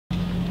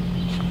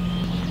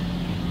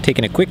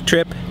taking a quick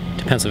trip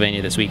to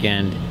Pennsylvania this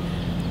weekend.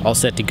 All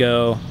set to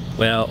go.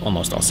 Well,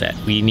 almost all set.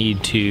 We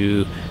need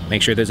to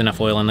make sure there's enough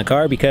oil in the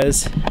car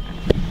because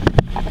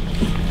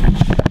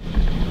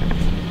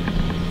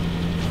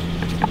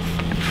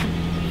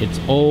it's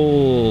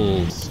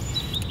old.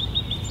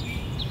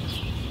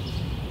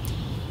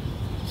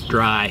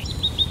 Dry.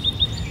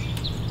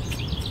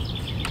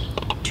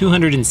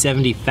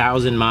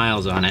 270,000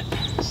 miles on it.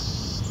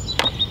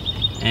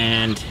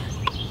 And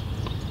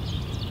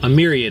a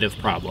myriad of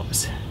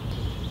problems.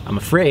 I'm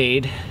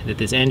afraid that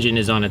this engine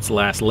is on its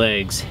last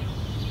legs,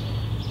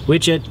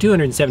 which at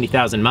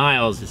 270,000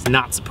 miles is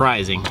not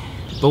surprising.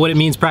 But what it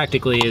means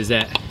practically is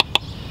that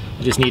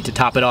I just need to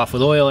top it off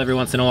with oil every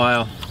once in a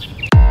while.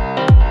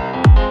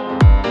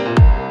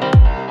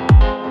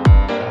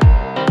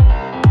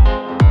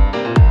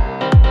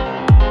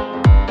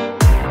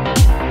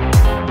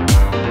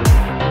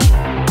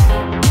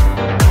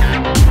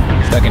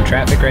 Stuck in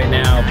traffic right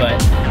now, but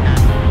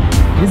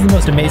this is the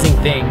most amazing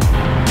thing.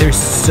 There's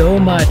so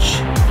much,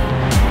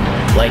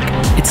 like,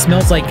 it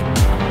smells like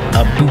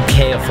a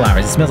bouquet of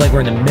flowers. It smells like we're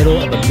in the middle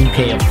of a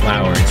bouquet of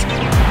flowers.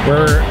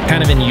 We're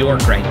kind of in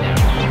York right now.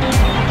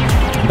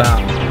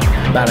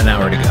 About an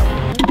hour to go.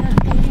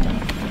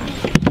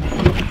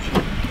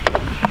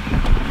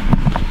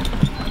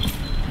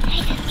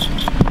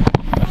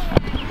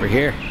 We're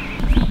here.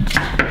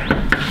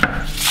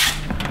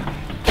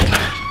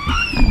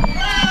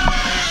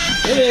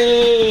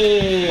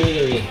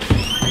 Hey!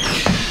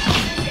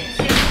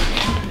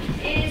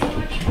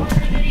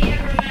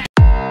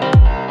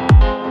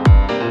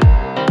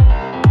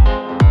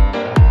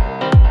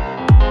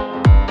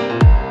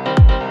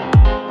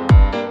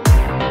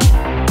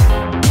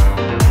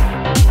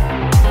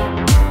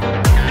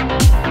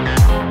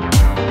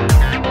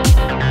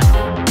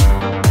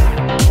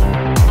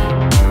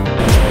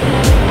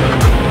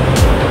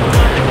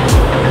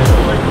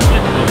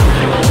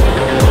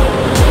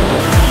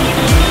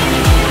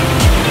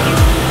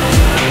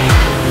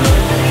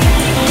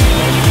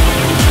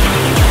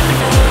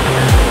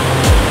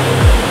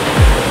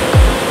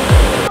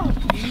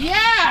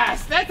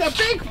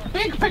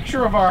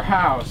 Picture of our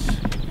house.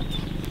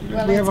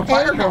 Well, we have a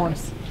fire going.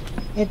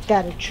 It's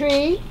got a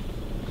tree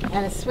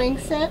and a swing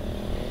set.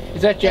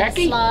 Is that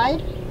Jackie? A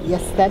slide.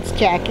 Yes, that's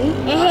Jackie.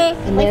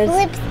 And there's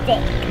lipstick.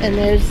 And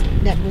there's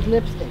that with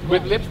lipstick.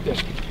 With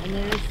lipstick. And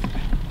there's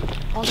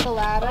Uncle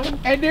Adam.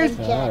 And there's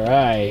all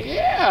right.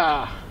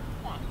 Yeah.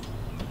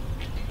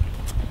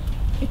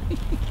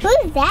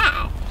 Who's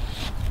that?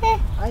 I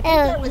think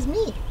that was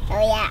me. Oh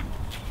yeah,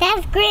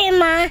 that's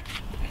Grandma.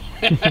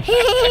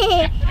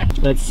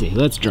 Let's see,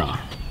 let's draw.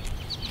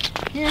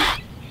 Here.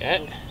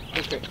 Okay.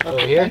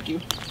 Over here. Thank you.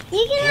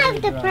 You can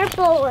have the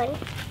purple one.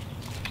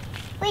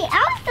 Wait,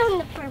 I was doing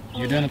the purple.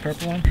 You're doing the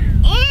purple one?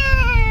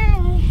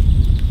 And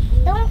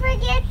don't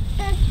forget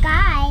the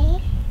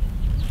sky.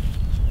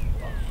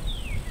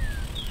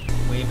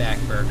 Way back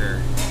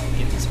burger.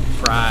 Getting some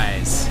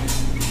fries.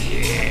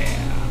 Yeah.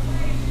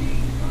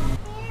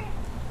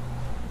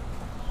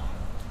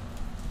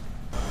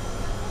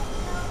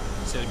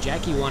 So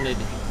Jackie wanted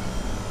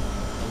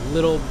a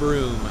little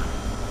broom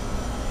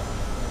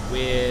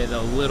with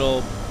a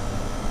little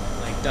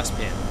like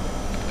dustpan.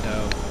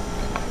 So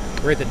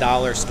we're at the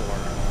dollar store.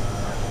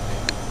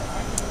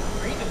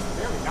 Green is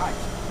very nice.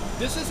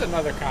 This is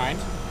another kind.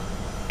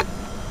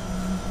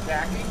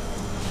 Jackie.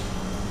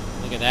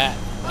 Look at that.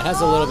 That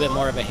has a little bit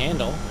more of a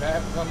handle.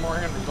 That one more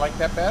hand. You like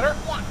that better?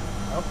 Yeah.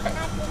 Okay.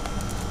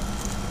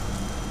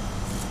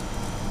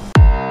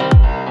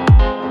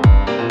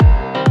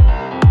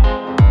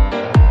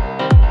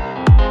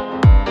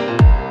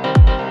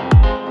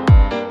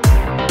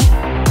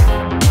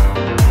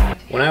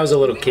 When I was a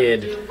little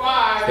kid,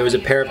 there was a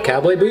pair of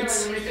cowboy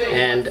boots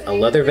and a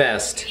leather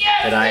vest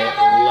that I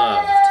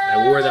loved.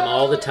 I wore them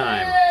all the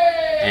time.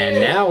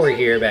 And now we're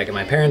here back at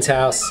my parents'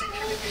 house.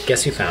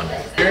 Guess who found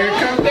them? Here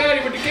comes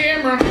Daddy with the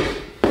camera.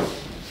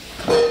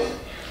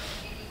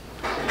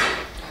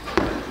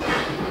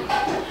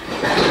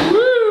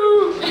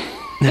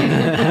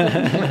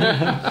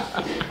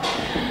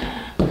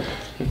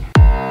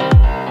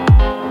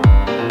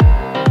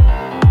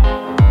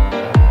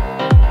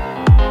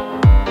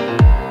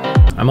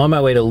 I'm on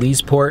my way to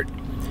Leesport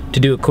to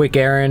do a quick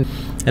errand,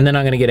 and then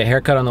I'm gonna get a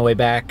haircut on the way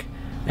back,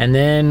 and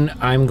then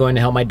I'm going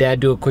to help my dad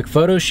do a quick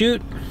photo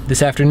shoot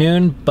this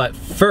afternoon. But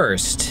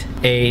first,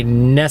 a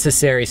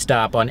necessary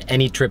stop on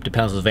any trip to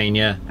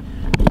Pennsylvania: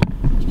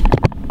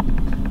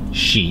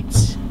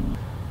 sheets.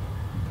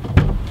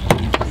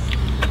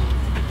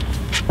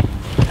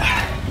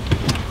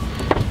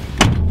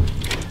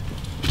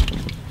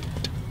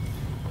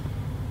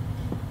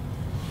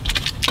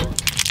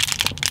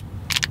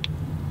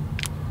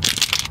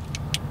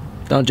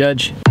 Don't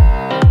judge.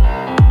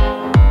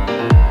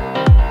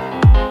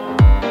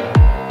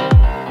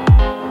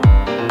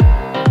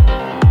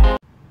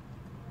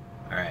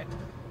 All right,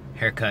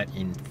 haircut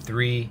in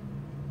 3,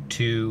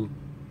 2,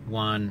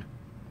 1.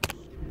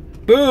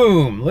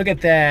 Boom! Look at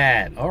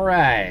that. All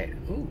right.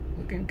 Ooh,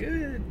 looking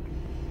good.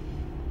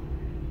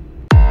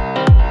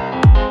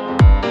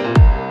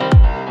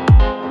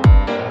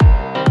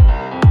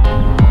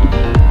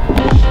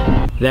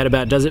 that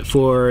about does it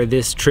for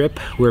this trip.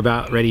 We're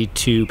about ready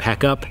to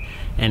pack up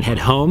and head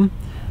home.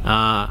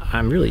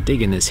 I'm really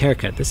digging this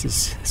haircut. This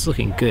is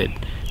looking good.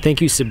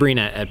 Thank you,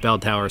 Sabrina at Bell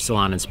Tower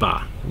Salon and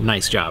Spa.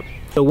 Nice job.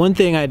 The one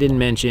thing I didn't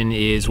mention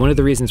is one of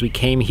the reasons we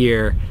came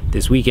here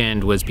this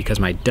weekend was because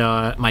my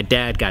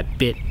dad got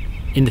bit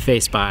in the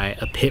face by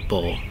a pit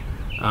bull.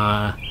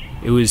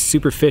 It was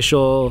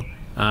superficial.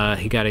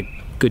 He got a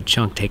good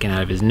chunk taken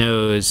out of his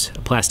nose.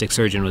 A plastic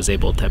surgeon was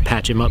able to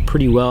patch him up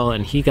pretty well,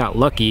 and he got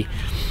lucky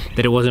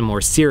that it wasn't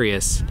more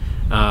serious.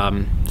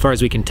 As far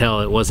as we can tell,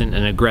 it wasn't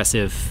an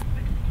aggressive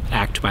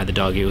act by the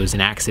dog, it was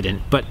an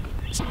accident. But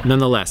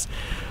nonetheless,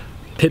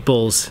 pit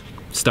bulls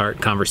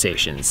start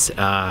conversations.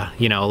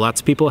 You know,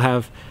 lots of people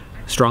have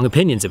strong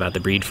opinions about the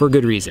breed for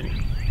good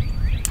reason.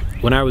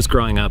 When I was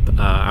growing up,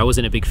 I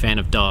wasn't a big fan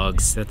of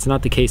dogs. That's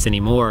not the case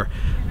anymore,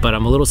 but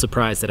I'm a little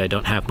surprised that I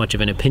don't have much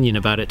of an opinion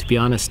about it, to be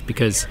honest,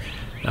 because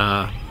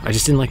I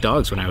just didn't like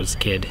dogs when I was a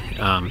kid.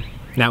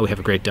 Now we have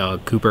a great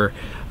dog, Cooper.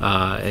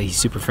 He's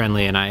super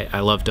friendly, and I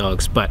love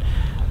dogs, but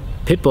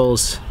pit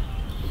bulls,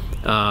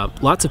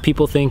 lots of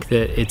people think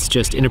that it's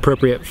just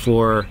inappropriate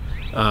for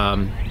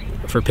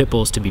pit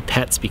bulls to be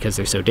pets because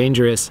they're so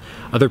dangerous.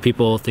 Other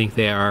people think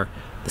they are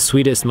the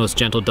sweetest, most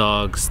gentle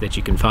dogs that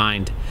you can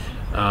find.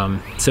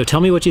 So tell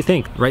me what you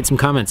think. Write some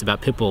comments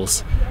about pit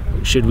bulls.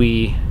 Should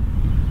we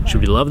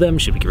love them?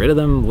 Should we get rid of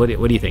them? What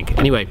do you think?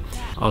 Anyway,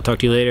 I'll talk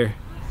to you later.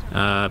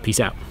 Peace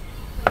out.